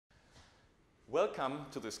Welcome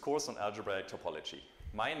to this course on algebraic topology.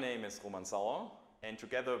 My name is Roman Sauer, and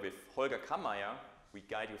together with Holger Kammeyer, we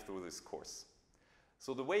guide you through this course.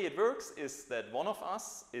 So the way it works is that one of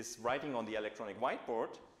us is writing on the electronic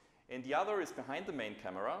whiteboard, and the other is behind the main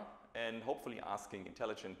camera and hopefully asking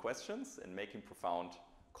intelligent questions and making profound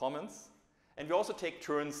comments. And we also take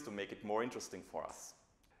turns to make it more interesting for us.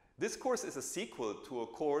 This course is a sequel to a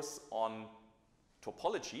course on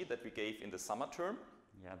topology that we gave in the summer term.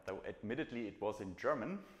 Yeah, though admittedly it was in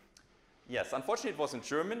German. Yes, unfortunately it was in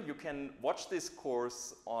German. You can watch this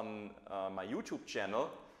course on my YouTube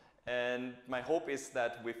channel, and my hope is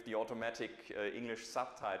that with the automatic English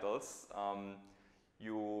subtitles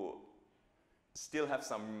you still have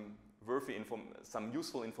some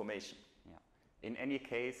useful information. Yeah. In any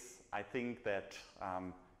case, I think that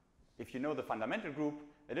if you know the fundamental group,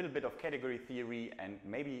 a little bit of category theory, and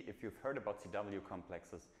maybe if you've heard about CW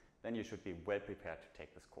complexes, then you should be well prepared to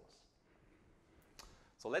take this course.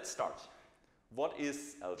 So let's start. What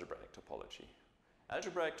is algebraic topology?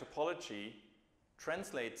 Algebraic topology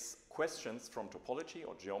translates questions from topology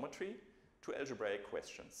or geometry to algebraic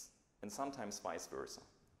questions, and sometimes vice versa.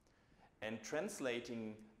 And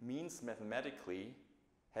translating means mathematically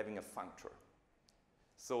having a functor.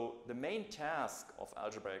 So the main task of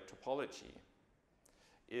algebraic topology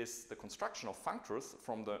is the construction of functors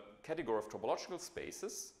from the category of topological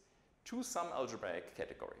spaces to some algebraic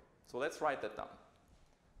category. So let's write that down.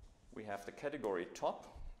 We have the category top,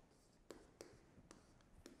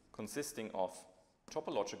 consisting of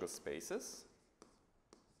topological spaces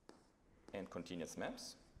and continuous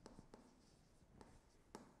maps.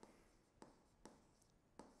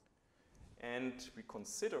 And we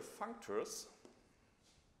consider functors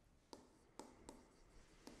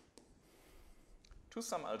to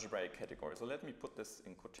some algebraic category. So let me put this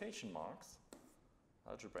in quotation marks.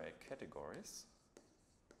 Algebraic categories.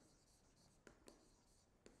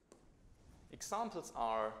 Examples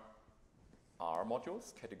are R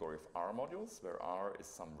modules, category of R modules, where R is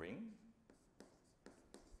some ring.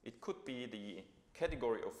 It could be the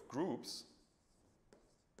category of groups,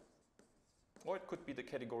 or it could be the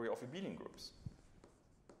category of abelian groups.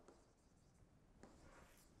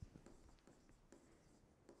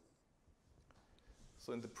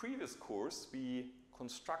 So in the previous course, we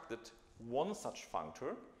constructed one such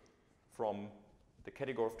functor from the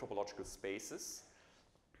category of topological spaces.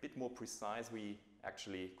 A bit more precise, we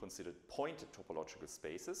actually considered pointed topological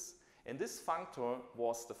spaces, and this functor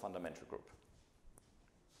was the fundamental group.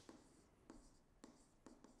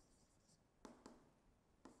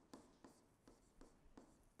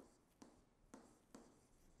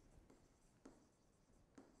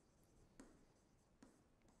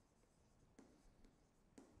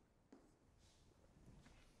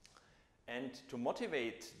 And to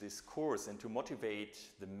motivate this course and to motivate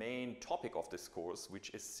the main topic of this course, which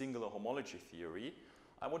is singular homology theory,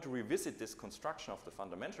 I want to revisit this construction of the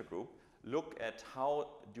fundamental group, look at how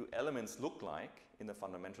do elements look like in the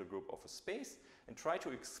fundamental group of a space, and try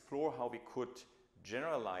to explore how we could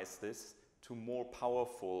generalize this to more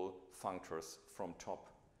powerful functors from top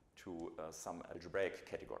to some algebraic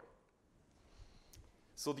category.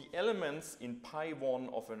 So the elements in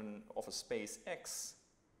pi1 of a space X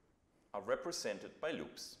are represented by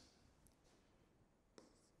loops.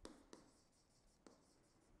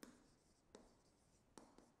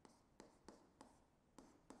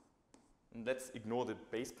 And let's ignore the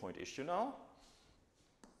base point issue now.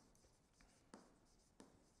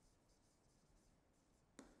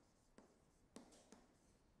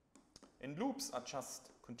 And loops are just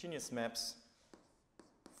continuous maps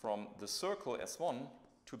from the circle S1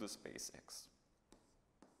 to the space X.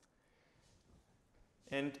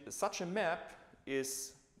 And such a map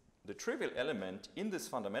is the trivial element in this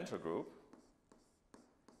fundamental group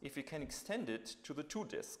if we can extend it to the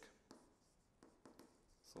 2-disk.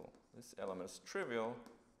 So this element is trivial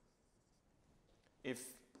if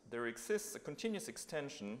there exists a continuous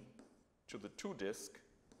extension to the 2-disk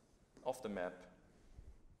of the map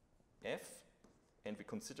F, and we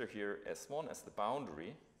consider here S1 as the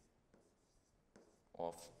boundary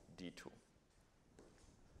of D2.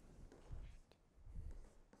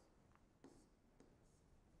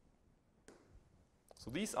 So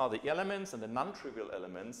these are the elements, and the non-trivial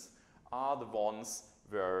elements are the ones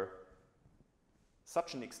where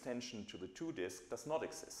such an extension to the 2-disk does not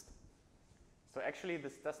exist. So actually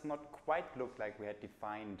this does not quite look like we had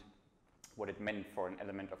defined what it meant for an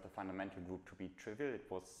element of the fundamental group to be trivial.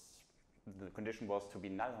 The condition was to be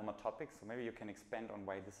null homotopic, so maybe you can expand on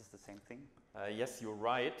why this is the same thing? Yes, you're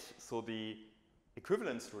right. So the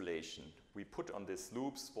equivalence relation we put on these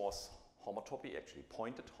loops was homotopy, actually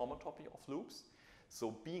pointed homotopy of loops.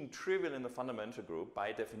 So being trivial in the fundamental group,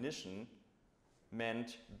 by definition,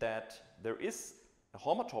 meant that there is a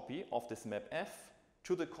homotopy of this map F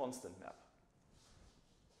to the constant map.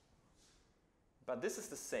 But this is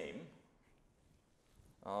the same.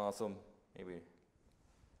 So maybe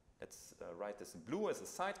let's write this in blue as a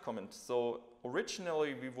side comment. So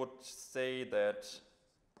originally we would say that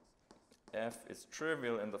F is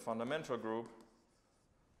trivial in the fundamental group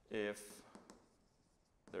if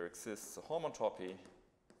there exists a homotopy,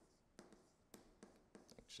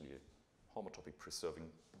 actually a homotopy preserving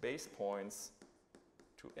base points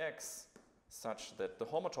to X, such that the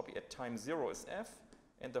homotopy at time 0 is F,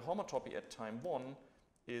 and the homotopy at time 1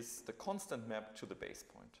 is the constant map to the base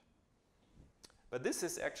point. But this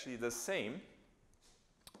is actually the same,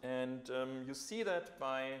 and you see that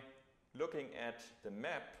by looking at the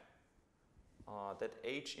map that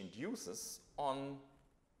H induces on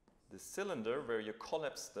the cylinder where you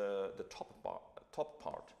collapse the top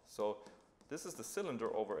part. So this is the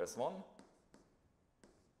cylinder over S1.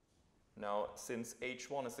 Now, since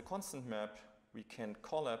H1 is the constant map, we can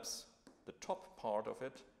collapse the top part of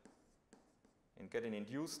it and get an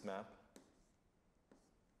induced map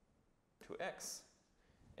to X.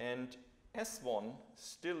 And S1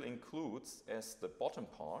 still includes as the bottom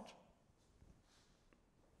part,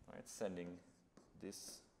 right, sending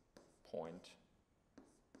this point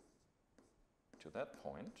to that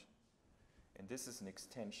point. And this is an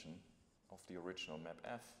extension of the original map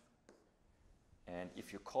F. And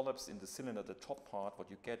if you collapse in the cylinder the top part, what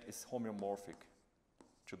you get is homeomorphic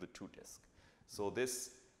to the 2-disk. So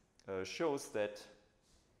this shows that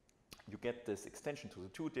you get this extension to the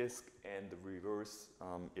 2-disk, and the reverse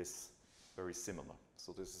is very similar.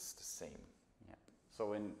 So this is the same. Yeah.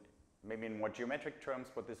 So maybe in more geometric terms,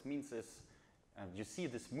 what this means is you see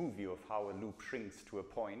this movie of how a loop shrinks to a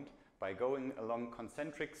point by going along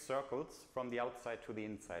concentric circles from the outside to the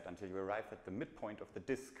inside until you arrive at the midpoint of the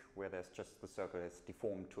disk, where there's just the circle is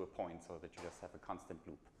deformed to a point, so that you just have a constant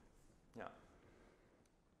loop. Yeah.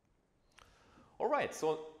 All right,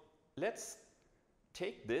 so let's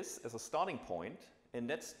take this as a starting point, and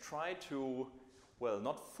let's try to, well,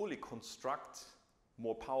 not fully construct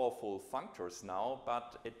more powerful functors now,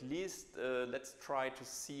 but at least let's try to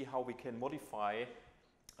see how we can modify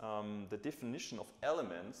the definition of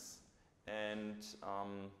elements, and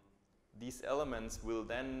these elements will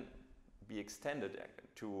then be extended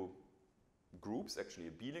to groups, actually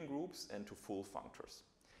abelian groups, and to full functors.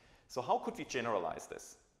 So how could we generalize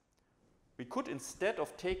this? We could, instead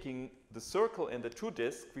of taking the circle and the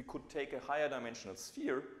 2-disk, we could take a higher dimensional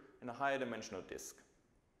sphere and a higher dimensional disk.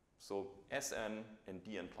 So Sn and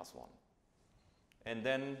Dn plus 1. And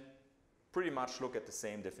then pretty much look at the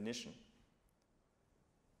same definition.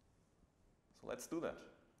 So let's do that.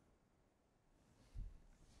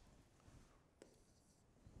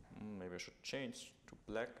 Maybe I should change to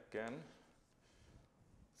black again.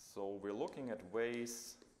 So we're looking at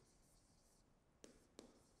ways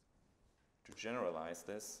to generalize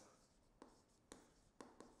this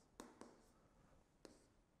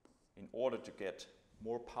in order to get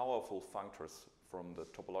more powerful functors from the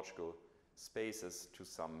topological spaces to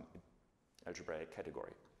some algebraic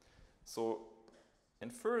category. So,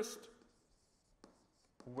 and first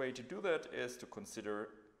way to do that is to consider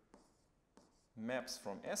maps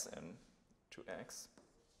from Sn to X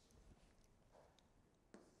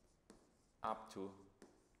up to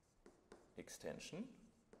extension,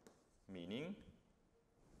 meaning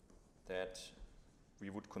that we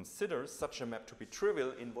would consider such a map to be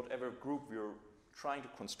trivial in whatever group we're trying to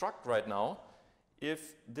construct right now,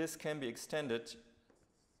 if this can be extended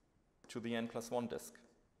to the n plus 1 disk.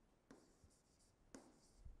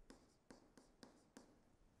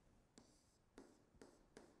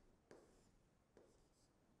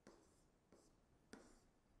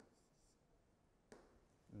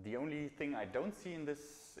 The only thing I don't see in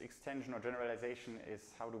this extension or generalization is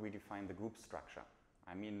how do we define the group structure.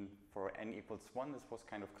 I mean, for n equals 1, this was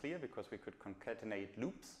kind of clear because we could concatenate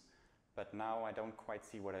loops, but now I don't quite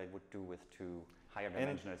see what I would do with two higher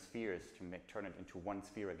dimensional spheres to turn it into one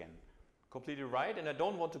sphere again. Completely right, and I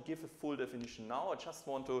don't want to give a full definition now. I just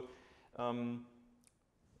want to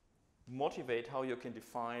motivate how you can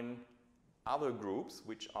define other groups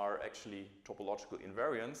which are actually topological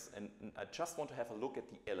invariants, and I just want to have a look at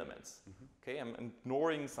the elements. Mm-hmm. Okay, I'm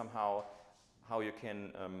ignoring somehow how you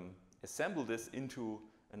can assemble this into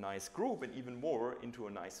a nice group and even more into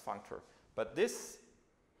a nice functor. But this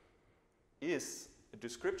is a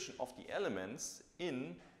description of the elements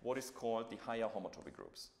in what is called the higher homotopy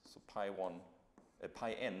groups. So pi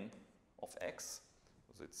n of x,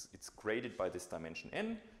 so it's graded by this dimension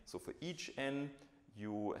n. So for each n,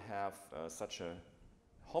 you have such a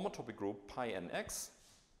homotopy group pi nx,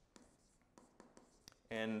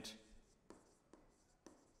 and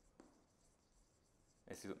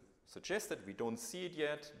as you suggested, we don't see it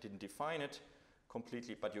yet, didn't define it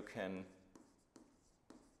completely, but you can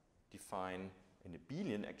define in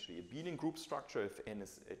abelian, actually abelian group structure if n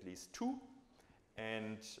is at least 2,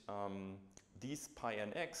 and these pi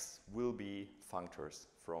nx will be functors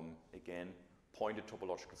from, again, pointed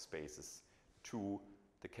topological spaces to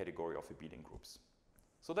the category of abelian groups.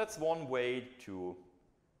 So that's one way to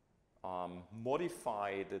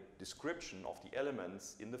modify the description of the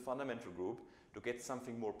elements in the fundamental group to get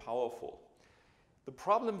something more powerful. The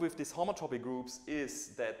problem with these homotopy groups is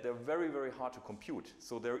that they're very, very hard to compute.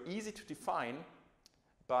 So they're easy to define,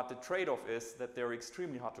 but the trade-off is that they're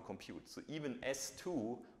extremely hard to compute. So even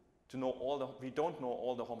S2, we don't know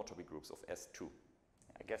all the homotopy groups of S2.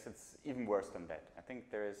 I guess it's even worse than that. I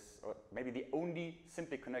think there is maybe the only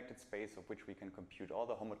simply connected space of which we can compute all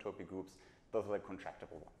the homotopy groups, those are the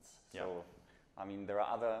contractible ones. Yeah. So, I mean, there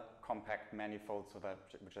are other compact manifolds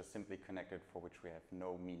which are simply connected, for which we have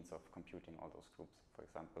no means of computing all those groups. For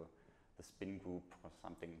example, the spin group or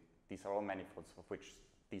something. These are all manifolds of which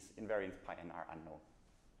these invariants pi n are unknown.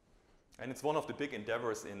 And it's one of the big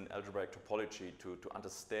endeavors in algebraic topology to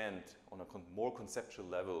understand on a more conceptual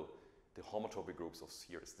level the homotopy groups of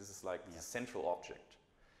spheres. This is like the central object.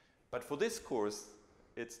 But for this course,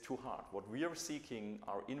 it's too hard. What we are seeking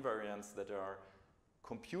are invariants that are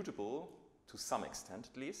computable to some extent,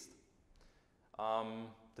 at least.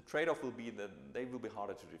 The trade-off will be that they will be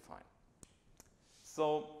harder to define.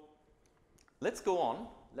 So let's go on.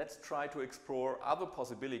 Let's try to explore other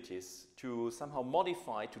possibilities to somehow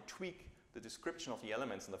modify, to tweak the description of the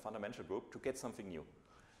elements in the fundamental group to get something new.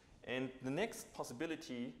 And the next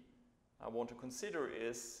possibility I want to consider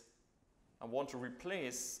is I want to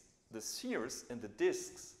replace the spheres and the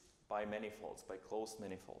disks by manifolds, by closed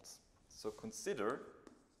manifolds. So consider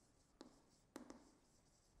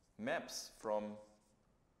maps from,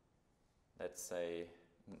 let's say,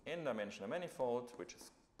 an n-dimensional manifold which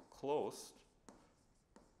is closed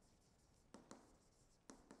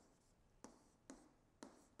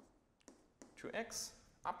to X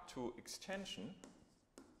up to extension,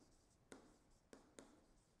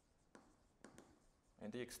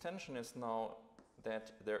 and the extension is now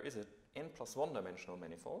that there is an n+1 dimensional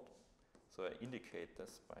manifold. So I indicate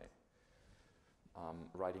this by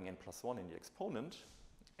writing n+1 in the exponent,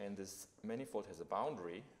 and this manifold has a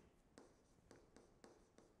boundary,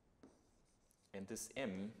 and this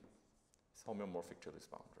M is homeomorphic to this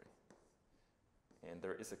boundary. And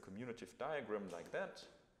there is a commutative diagram like that.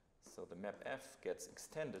 So the map F gets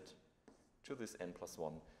extended to this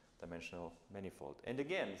n+1 dimensional manifold. And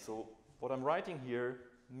again, so what I'm writing here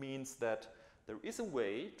means that there is a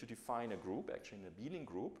way to define a group, actually an abelian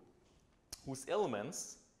group, whose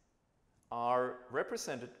elements are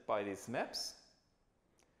represented by these maps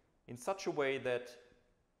in such a way that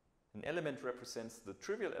an element represents the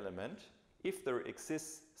trivial element if there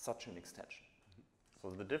exists such an extension. So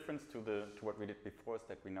the difference to what we did before is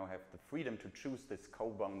that we now have the freedom to choose this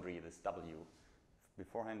co-boundary, this W.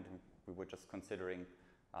 Beforehand, we were just considering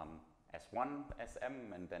S1,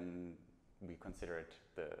 Sm, and then we considered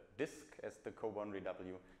the disk as the co-boundary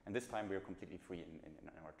W. And this time we are completely free in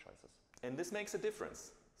our choices. And this makes a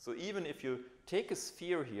difference. So even if you take a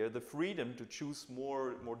sphere here, the freedom to choose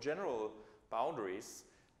more general boundaries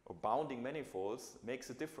or bounding manifolds makes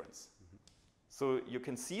a difference. Mm-hmm. So you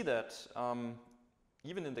can see that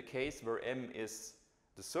even in the case where M is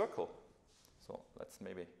the circle, so let's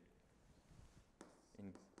maybe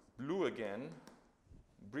in blue again,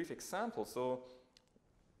 brief example. So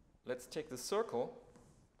let's take the circle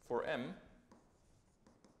for M,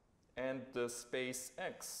 and the space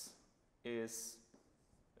X is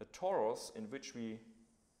a torus in which we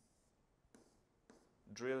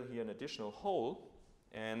drill here an additional hole,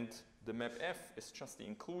 and the map F is just the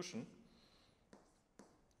inclusion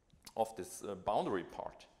of this boundary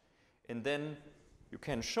part. And then you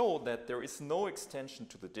can show that there is no extension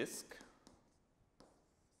to the disk.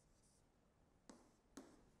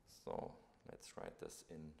 So let's write this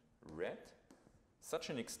in red. Such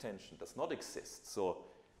an extension does not exist. So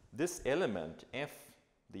this element, F,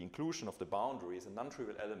 the inclusion of the boundary, is a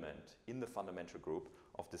non-trivial element in the fundamental group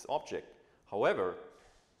of this object. However,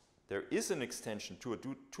 there is an extension to a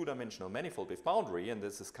two-dimensional manifold with boundary, and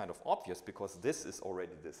this is kind of obvious because this is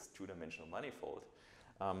already this two-dimensional manifold.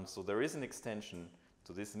 So there is an extension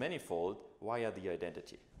to this manifold via the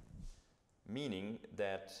identity, meaning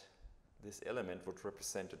that this element would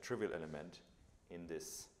represent a trivial element in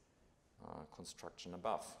this construction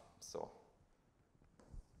above. So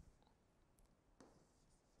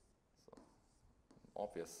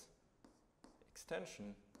obvious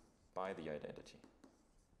extension by the identity.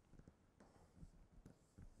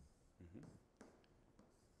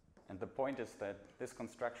 And the point is that this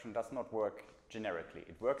construction does not work generically.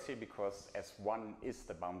 It works here because S1 is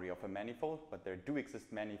the boundary of a manifold, but there do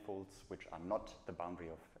exist manifolds which are not the boundary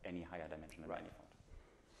of any higher dimensional manifold.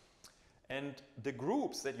 And the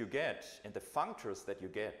groups that you get and the functors that you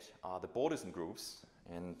get are the Bordison groups,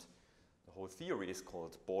 and the whole theory is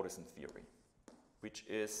called Bordison theory, which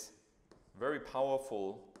is a very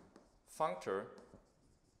powerful functor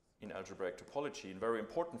in algebraic topology, and very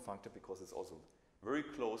important functor because it's also very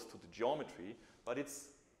close to the geometry, but it's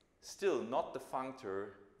still not the functor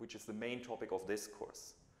which is the main topic of this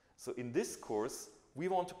course. So in this course, we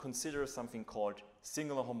want to consider something called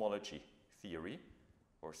singular homology theory,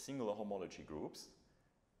 or singular homology groups.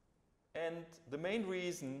 And the main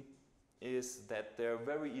reason is that they're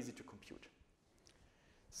very easy to compute.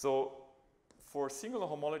 So for singular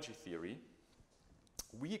homology theory,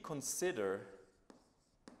 we consider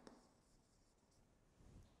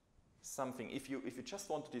something, if you just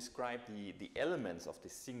want to describe the elements of the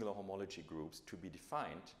singular homology groups to be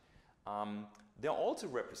defined, they're also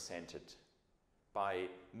represented by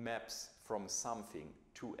maps from something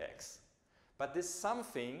to X. But this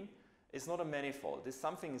something is not a manifold. This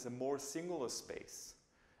something is a more singular space.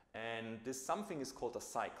 And this something is called a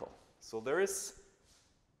cycle. So there is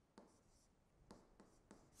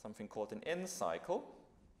something called an n cycle.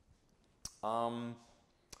 And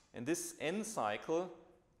this n cycle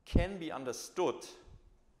can be understood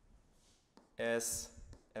as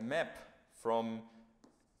a map from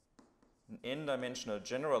an n-dimensional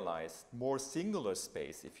generalized, more singular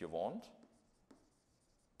space, if you want,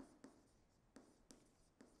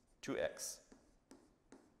 to X.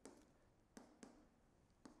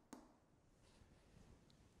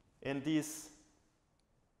 And these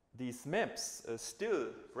maps still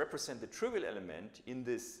represent the trivial element in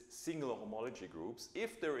this singular homology groups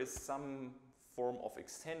if there is some form of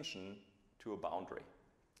extension to a boundary.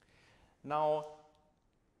 Now,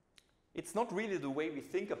 it's not really the way we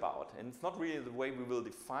think about, and it's not really the way we will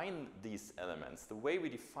define these elements. The way we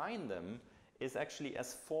define them is actually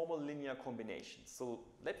as formal linear combinations. So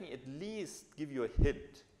let me at least give you a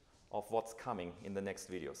hint of what's coming in the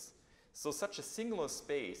next videos. So such a singular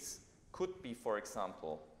space could be, for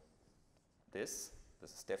example, this.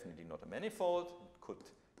 This is definitely not a manifold. It could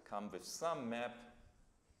come with some map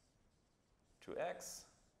to X.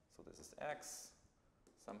 So this is X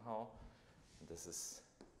somehow. And this is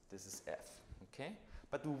F. Okay?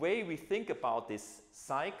 But the way we think about these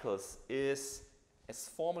cycles is as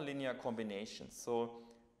formal linear combinations. So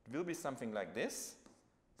it will be something like this.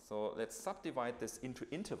 So let's subdivide this into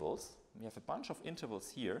intervals. We have a bunch of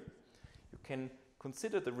intervals here. You can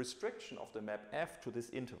consider the restriction of the map F to these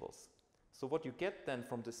intervals. So what you get then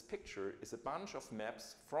from this picture is a bunch of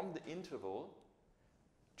maps from the interval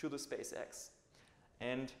to the space X.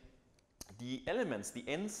 And the elements, the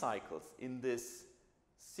n cycles in this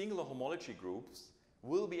singular homology groups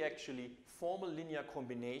will be actually formal linear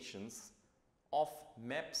combinations of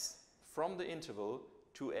maps from the interval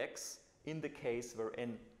to X in the case where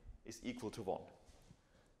n is equal to 1.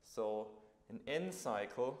 So an n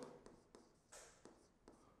cycle,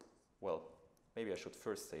 well, maybe I should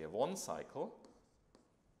first say a 1 cycle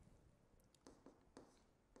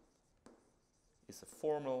is a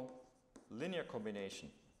formal linear combination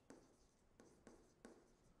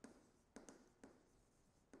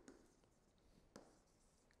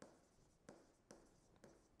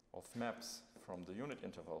of maps from the unit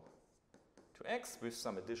interval to X with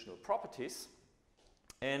some additional properties.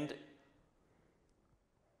 And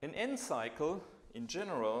an n cycle in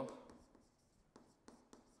general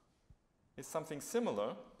is something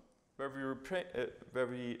similar where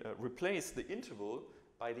we replace the interval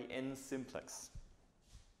by the n simplex.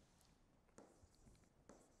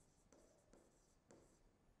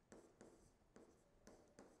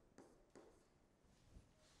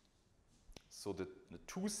 So the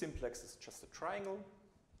 2 simplex is just a triangle,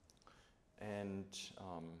 and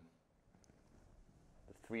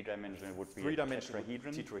the 3-dimensional would be a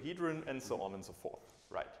tetrahedron, and so on and so forth.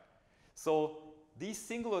 Right. So these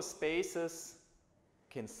singular spaces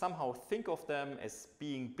can somehow think of them as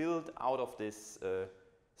being built out of this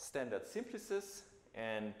standard simplices,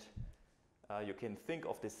 and you can think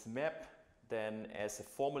of this map then as a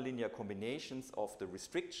formal linear combinations of the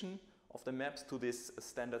restriction of the maps to this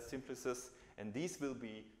standard simplices. And these will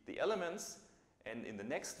be the elements, and in the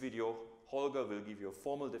next video, Holger will give you a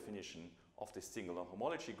formal definition of the singular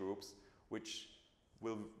homology groups, which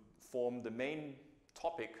will form the main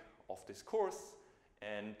topic of this course.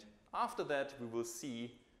 And after that, we will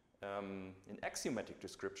see an axiomatic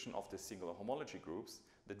description of the singular homology groups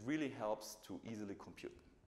that really helps to easily compute them.